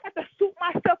now I got to suit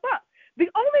myself up. The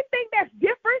only thing that's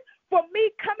different for me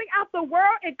coming out the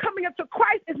world and coming into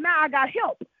Christ is now I got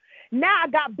help. Now I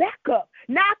got backup.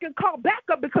 Now I can call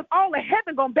backup because all of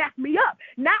heaven going to back me up.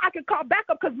 Now I can call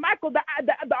backup because Michael, the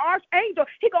archangel,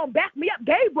 he going to back me up.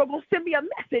 Gabriel going to send me a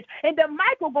message. And then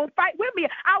Michael going to fight with me.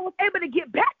 I was able to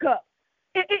get backup.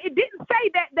 It didn't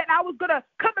say that I was going to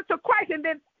come into Christ and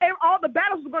then all the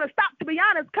battles were going to stop. To be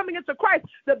honest, coming into Christ,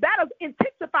 the battles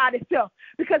intensified itself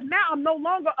because now I'm no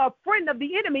longer a friend of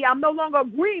the enemy. I'm no longer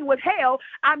agreeing with hell.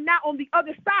 I'm now on the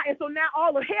other side, and so now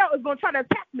all of hell is going to try to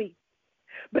attack me.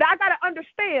 But I got to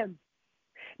understand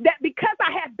that because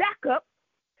I have backup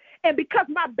and because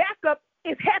my backup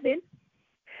is heaven,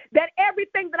 that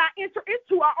everything that I enter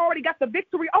into, I already got the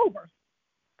victory over.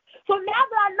 So now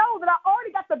that I know that I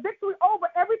already got the victory over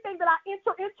everything that I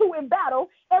enter into in battle,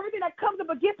 everything that comes up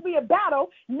against me in battle,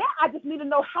 now I just need to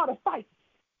know how to fight.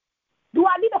 Do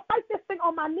I need to fight this thing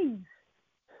on my knees?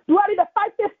 Do I need to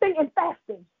fight this thing in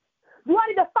fasting? Do I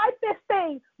need to fight this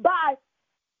thing by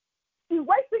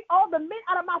erasing all the men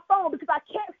out of my phone because I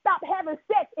can't stop having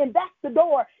sex, and that's the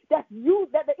door that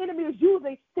the enemy is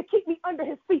using to keep me under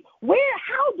his feet?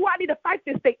 How do I need to fight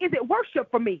this thing? Is it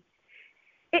worship for me?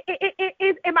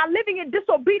 Am I living in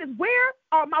disobedience? Where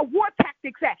are my war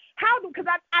tactics at? Because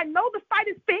I know the fight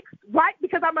is fixed, right?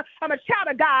 Because I'm a child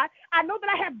of God. I know that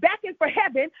I have backing for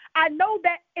heaven. I know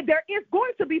that there is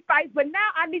going to be fights, but now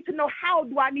I need to know, how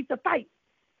do I need to fight?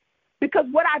 Because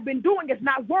what I've been doing is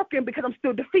not working because I'm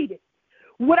still defeated.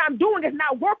 What I'm doing is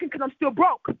not working because I'm still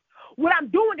broke. What I'm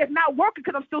doing is not working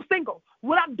because I'm still single.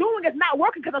 What I'm doing is not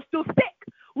working because I'm still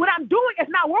sick. What I'm doing is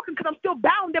not working because I'm still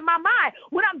bound in my mind.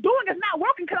 What I'm doing is not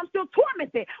working because I'm still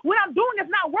tormented. What I'm doing is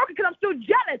not working because I'm still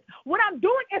jealous. What I'm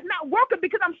doing is not working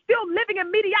because I'm still living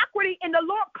in mediocrity, and the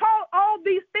Lord called all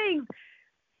these things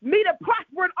me to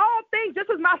prosper in all things just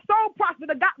as my soul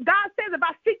prospers. God says, if I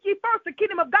seek ye first the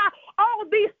kingdom of God, all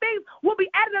these things will be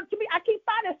added unto me. I keep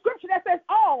finding scripture that says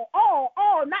all,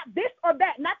 not this or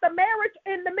that, not the marriage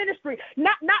in the ministry,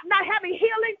 not having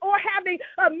healing or having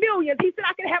millions. He said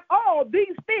I can have all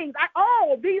these things,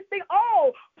 all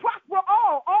prosper,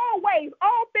 all ways,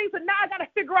 all things. And now I got to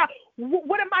figure out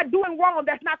what am I doing wrong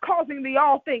that's not causing the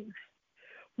all things?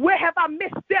 Where have I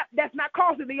misstepped that's not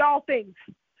causing the all things?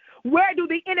 Where do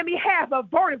the enemy have a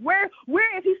verdict? Where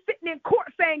is he sitting in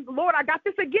court saying, Lord, I got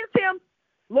this against him.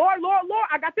 Lord,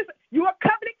 I got this. You are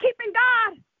covenant-keeping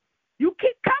God. You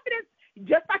keep covenants.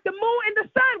 Just like the moon and the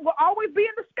sun will always be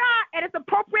in the sky at its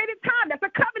appropriated time. That's a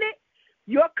covenant.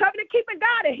 You're a covenant-keeping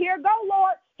God. And here go,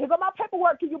 Lord. Here go my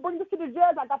paperwork. Can you bring this to the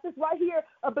judge? I got this right here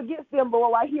up against them,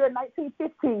 Lord. Right here in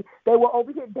 1915, they were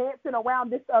over here dancing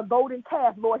around this golden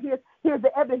calf, Lord. Here's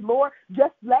the evidence, Lord.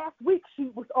 Just last week,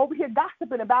 she was over here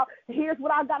gossiping about, here's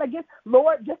what I got against.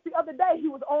 Lord, just the other day, he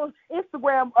was on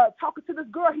Instagram talking to this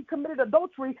girl. He committed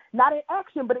adultery, not in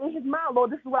action, but in his mind, Lord,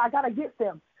 this is what I got against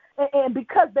them. And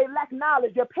because they lack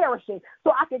knowledge, they're perishing.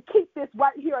 So I can keep this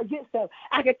right here against them.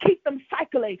 I can keep them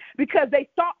cycling because they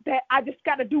thought that I just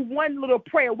got to do one little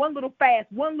prayer, one little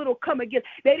fast, one little come against.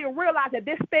 They didn't realize that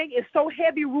this thing is so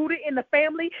heavy rooted in the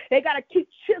family. They got to keep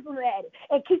chiseling at it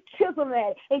and keep chiseling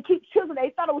at it and keep chiseling.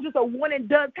 They thought it was just a one and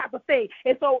done type of thing.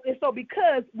 And so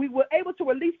because we were able to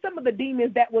release some of the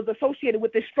demons that was associated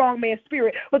with this strong man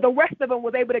spirit, but the rest of them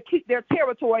was able to keep their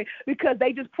territory because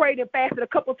they just prayed and fasted a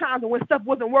couple of times, and when stuff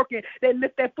wasn't working, they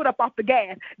lift their foot up off the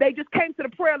gas. They just came to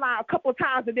the prayer line a couple of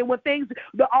times, and then when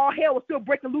all hell was still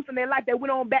breaking loose in their life, they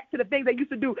went on back to the things they used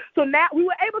to do. So now we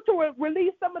were able to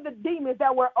release some of the demons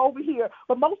that were over here,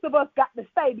 but most of us got to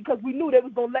stay because we knew they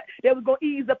was going to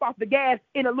ease up off the gas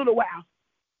in a little while.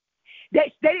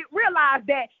 They didn't realize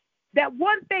that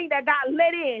one thing that got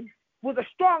let in was a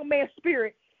strong man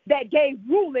spirit that gave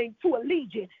ruling to a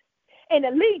legion, and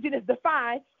a legion is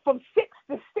defined from 6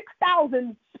 to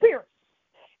 6,000 spirits.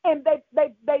 And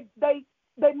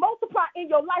they multiply in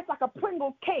your life like a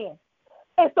Pringles can.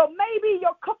 And so maybe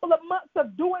your couple of months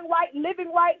of doing right,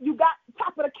 living right, you got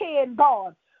top of the can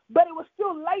gone. But it was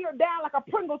still layered down like a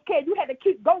Pringles can. You had to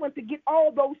keep going to get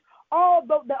the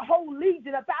whole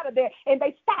legion up out of there. And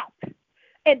they stopped.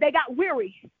 And they got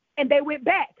weary. And they went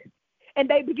back. And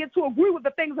they began to agree with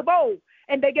the things of old.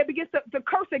 And they began to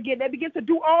curse again. They began to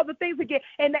do all the things again.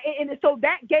 And so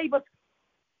that gave us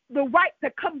the right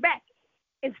to come back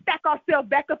and stack ourselves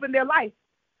back up in their life.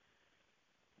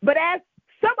 But as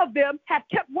some of them have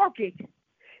kept working,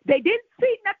 they didn't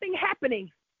see nothing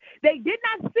happening. They did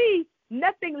not see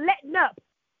nothing letting up.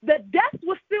 The dust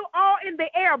was still all in the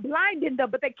air, blinding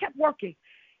them, but they kept working.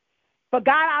 For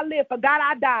God I live, for God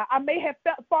I die. I may have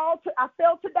I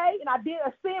fell today and I did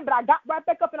a sin, but I got right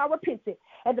back up and I repented.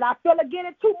 And then I fell again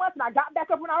in 2 months and I got back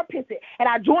up and I repented. And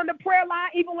I joined the prayer line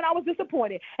even when I was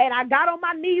disappointed. And I got on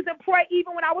my knees and prayed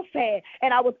even when I was sad.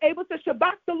 And I was able to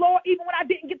shabbat the Lord even when I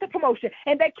didn't get the promotion.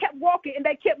 And they kept walking and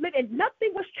they kept living.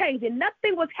 Nothing was changing.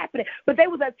 Nothing was happening. But they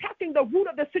was attacking the root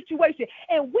of the situation.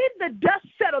 And when the dust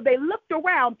settled, they looked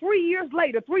around 3 years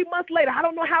later, 3 months later. I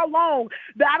don't know how long,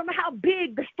 I don't know how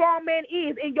big the strong man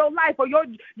is in your life or your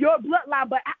bloodline,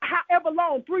 but however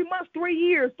long, 3 months, 3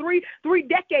 years, three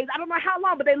decades, I don't know how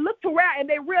long, but they looked around and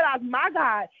they realized, my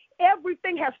God,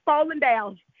 everything has fallen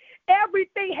down.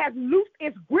 Everything has loosed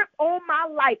its grip on my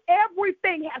life.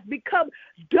 Everything has become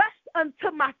dust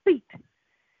unto my feet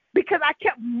because I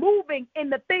kept moving in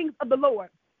the things of the Lord.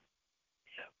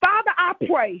 Father, I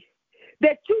pray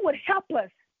that you would help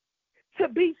us to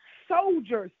be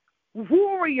soldiers,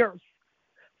 warriors.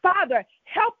 Father,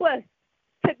 help us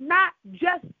to not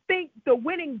just think the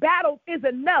winning battles is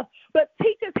enough, but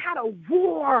teach us how to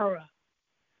war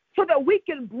so that we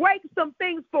can break some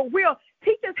things for real.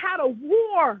 Teach us how to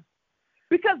war.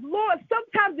 Because, Lord,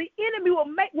 sometimes the enemy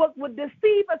will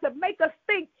deceive us and make us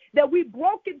think that we've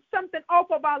broken something off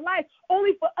of our life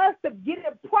only for us to get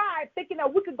in pride, thinking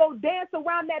that we could go dance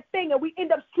around that thing and we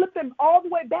end up slipping all the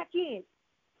way back in.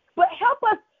 But help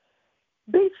us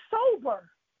be sober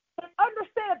and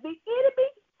understand the enemy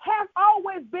has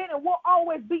always been and will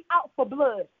always be out for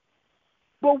blood.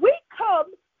 But we come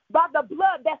by the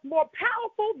blood that's more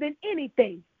powerful than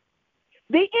anything.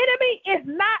 The enemy is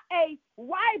not a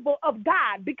rival of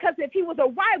God, because if he was a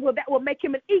rival, that would make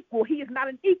him an equal. He is not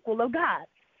an equal of God.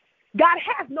 God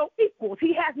has no equals.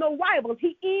 He has no rivals.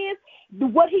 He is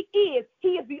what he is. He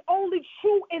is the only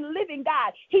true and living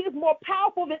God. He is more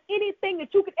powerful than anything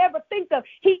that you could ever think of.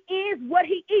 He is what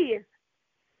he is.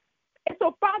 And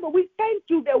so, Father, we thank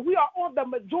you that we are on the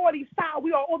majority side.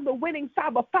 We are on the winning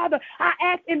side. But, Father, I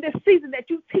ask in this season that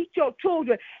you teach your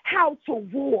children how to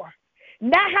war.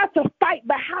 Not how to fight,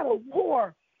 but how to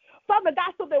war. Father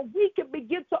God, so that we can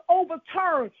begin to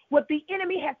overturn what the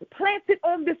enemy has planted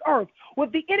on this earth,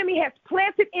 what the enemy has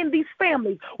planted in these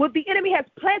families, what the enemy has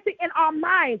planted in our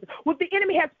minds, what the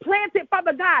enemy has planted,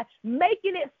 Father God,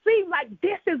 making it seem like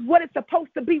this is what it's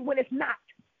supposed to be when it's not.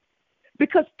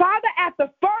 Because, Father, after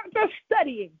further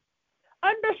studying,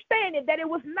 understanding that it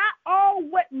was not all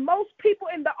what most people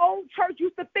in the old church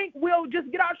used to think, we'll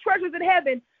just get our treasures in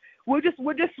heaven. We'll just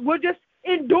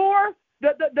endure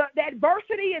the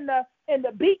adversity and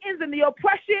the beatings and the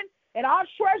oppression, and our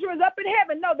treasure is up in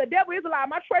heaven. No, the devil is a lie.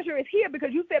 My treasure is here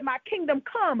because you said, my kingdom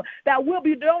come, that will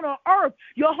be done on earth.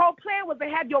 Your whole plan was to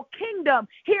have your kingdom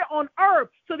here on earth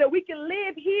so that we can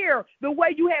live here the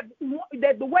way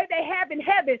the way they have in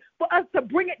heaven, for us to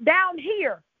bring it down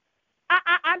here.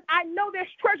 I know there's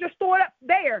treasure stored up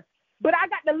there, but I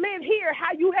got to live here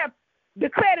how you have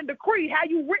declared and decreed, how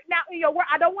you written out in your word.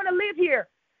 I don't want to live here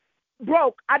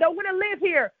broke. I don't want to live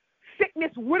here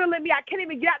sickness riddling me. I can't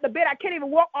even get out of bed. I can't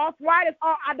even walk arthritis.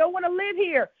 I don't want to live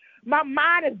here. My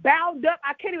mind is bound up.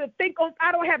 I can't even think.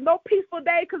 I don't have no peaceful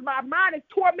day because my mind is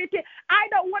tormented. I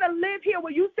don't want to live here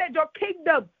where you said your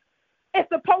kingdom is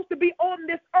supposed to be on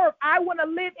this earth. I want to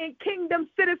live in kingdom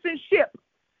citizenship.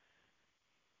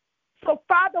 So,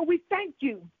 Father, we thank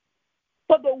you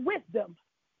for the wisdom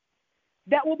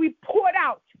that will be poured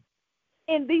out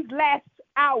in these last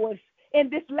hours, in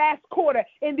this last quarter,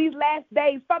 in these last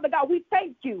days. Father God, we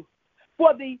thank you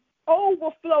for the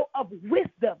overflow of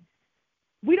wisdom.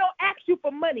 We don't ask you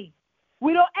for money.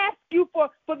 We don't ask you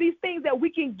for these things that we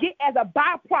can get as a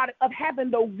byproduct of having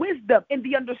the wisdom and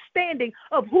the understanding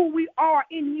of who we are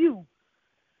in you.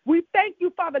 We thank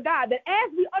you, Father God, that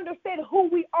as we understand who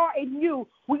we are in you,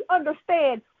 we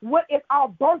understand what is our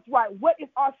birthright, what is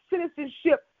our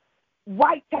citizenship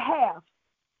right to have.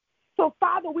 So,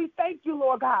 Father, we thank you,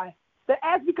 Lord God, that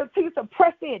as we continue to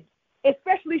press in,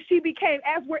 especially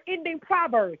as we're ending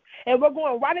Proverbs, and we're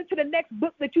going right into the next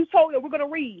book that you told that we're going to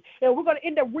read, and we're going to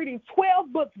end up reading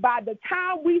 12 books. By the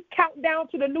time we count down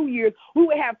to the New Year's, we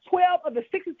will have 12 of the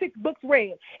 66 books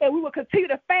read, and we will continue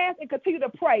to fast and continue to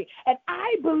pray. And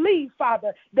I believe,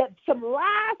 Father, that some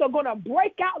lies are going to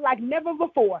break out like never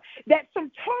before, that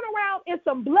some turnaround and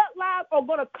some bloodlines are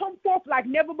going to come forth like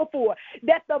never before,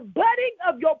 that the budding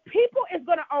of your people is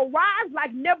going to arise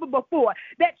like never before,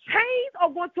 that chains are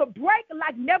going to break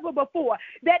like never before,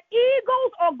 that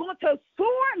eagles are going to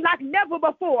soar like never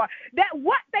before, that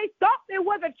what they thought it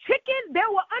was a chicken, they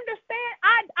will understand,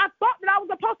 I thought that I was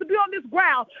supposed to be on this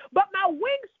ground, but my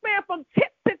wingspan from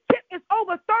tip to tip is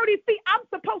over 30 feet. I'm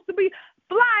supposed to be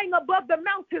flying above the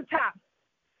mountaintop.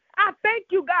 I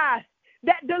thank you, God,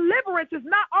 that deliverance is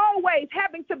not always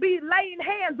having to be laying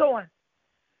hands on,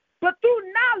 but through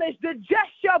knowledge the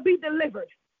just shall be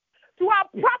delivered. So I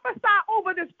prophesy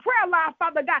over this prayer line,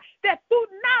 Father God, that through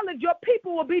knowledge your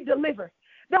people will be delivered.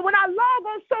 That when I log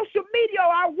on social media or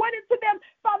I run into them,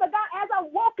 Father God, as I'm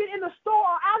walking in the store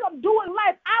or as I'm doing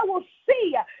life, I will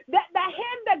see that the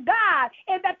hand of God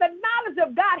and that the knowledge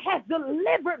of God has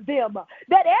delivered them.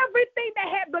 That everything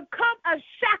that had become a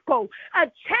shackle, a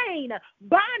chain,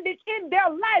 bondage in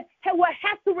their life will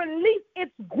have to release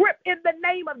its grip in the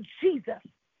name of Jesus.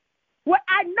 What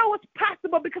I know is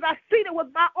possible because I've seen it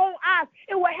with my own eyes.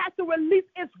 It will have to release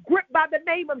its grip by the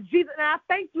name of Jesus. And I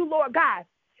thank you, Lord God,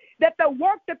 that the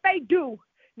work that they do,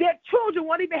 their children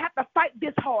won't even have to fight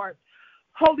this hard.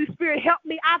 Holy Spirit, help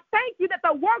me. I thank you that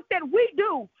the work that we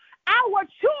do, our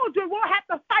children won't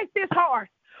have to fight this hard.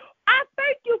 I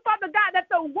thank you, Father God, that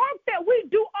the work that we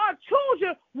do, our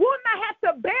children will not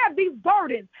have to bear these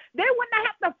burdens. They will not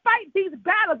have to fight these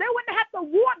battles. They wouldn't have to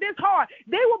war this hard.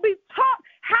 They will be taught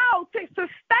how to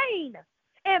sustain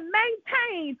and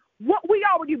maintain what we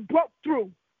already broke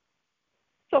through.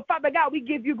 So, Father God, we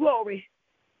give you glory.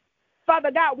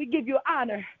 Father God, we give you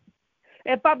honor.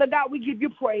 And, Father God, we give you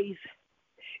praise.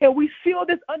 And we seal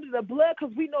this under the blood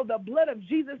because we know the blood of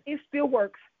Jesus, it still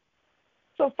works.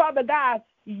 So, Father God,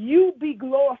 you be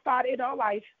glorified in our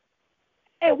life.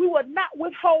 And we will not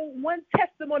withhold one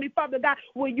testimony, Father God,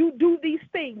 when you do these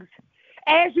things.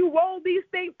 As you roll these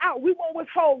things out, we won't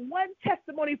withhold one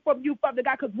testimony from you, Father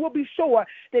God, because we'll be sure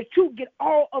that you get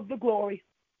all of the glory.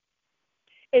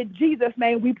 In Jesus'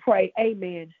 name we pray.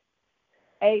 Amen.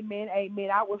 Amen. Amen.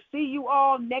 I will see you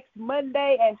all next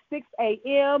Monday at 6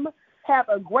 a.m. Have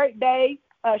a great day.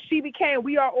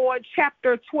 We are on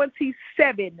chapter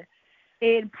 27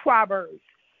 in Proverbs.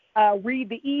 read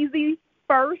the easy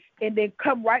first, and then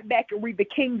come right back and read the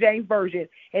King James Version,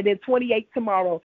 and then 28 tomorrow.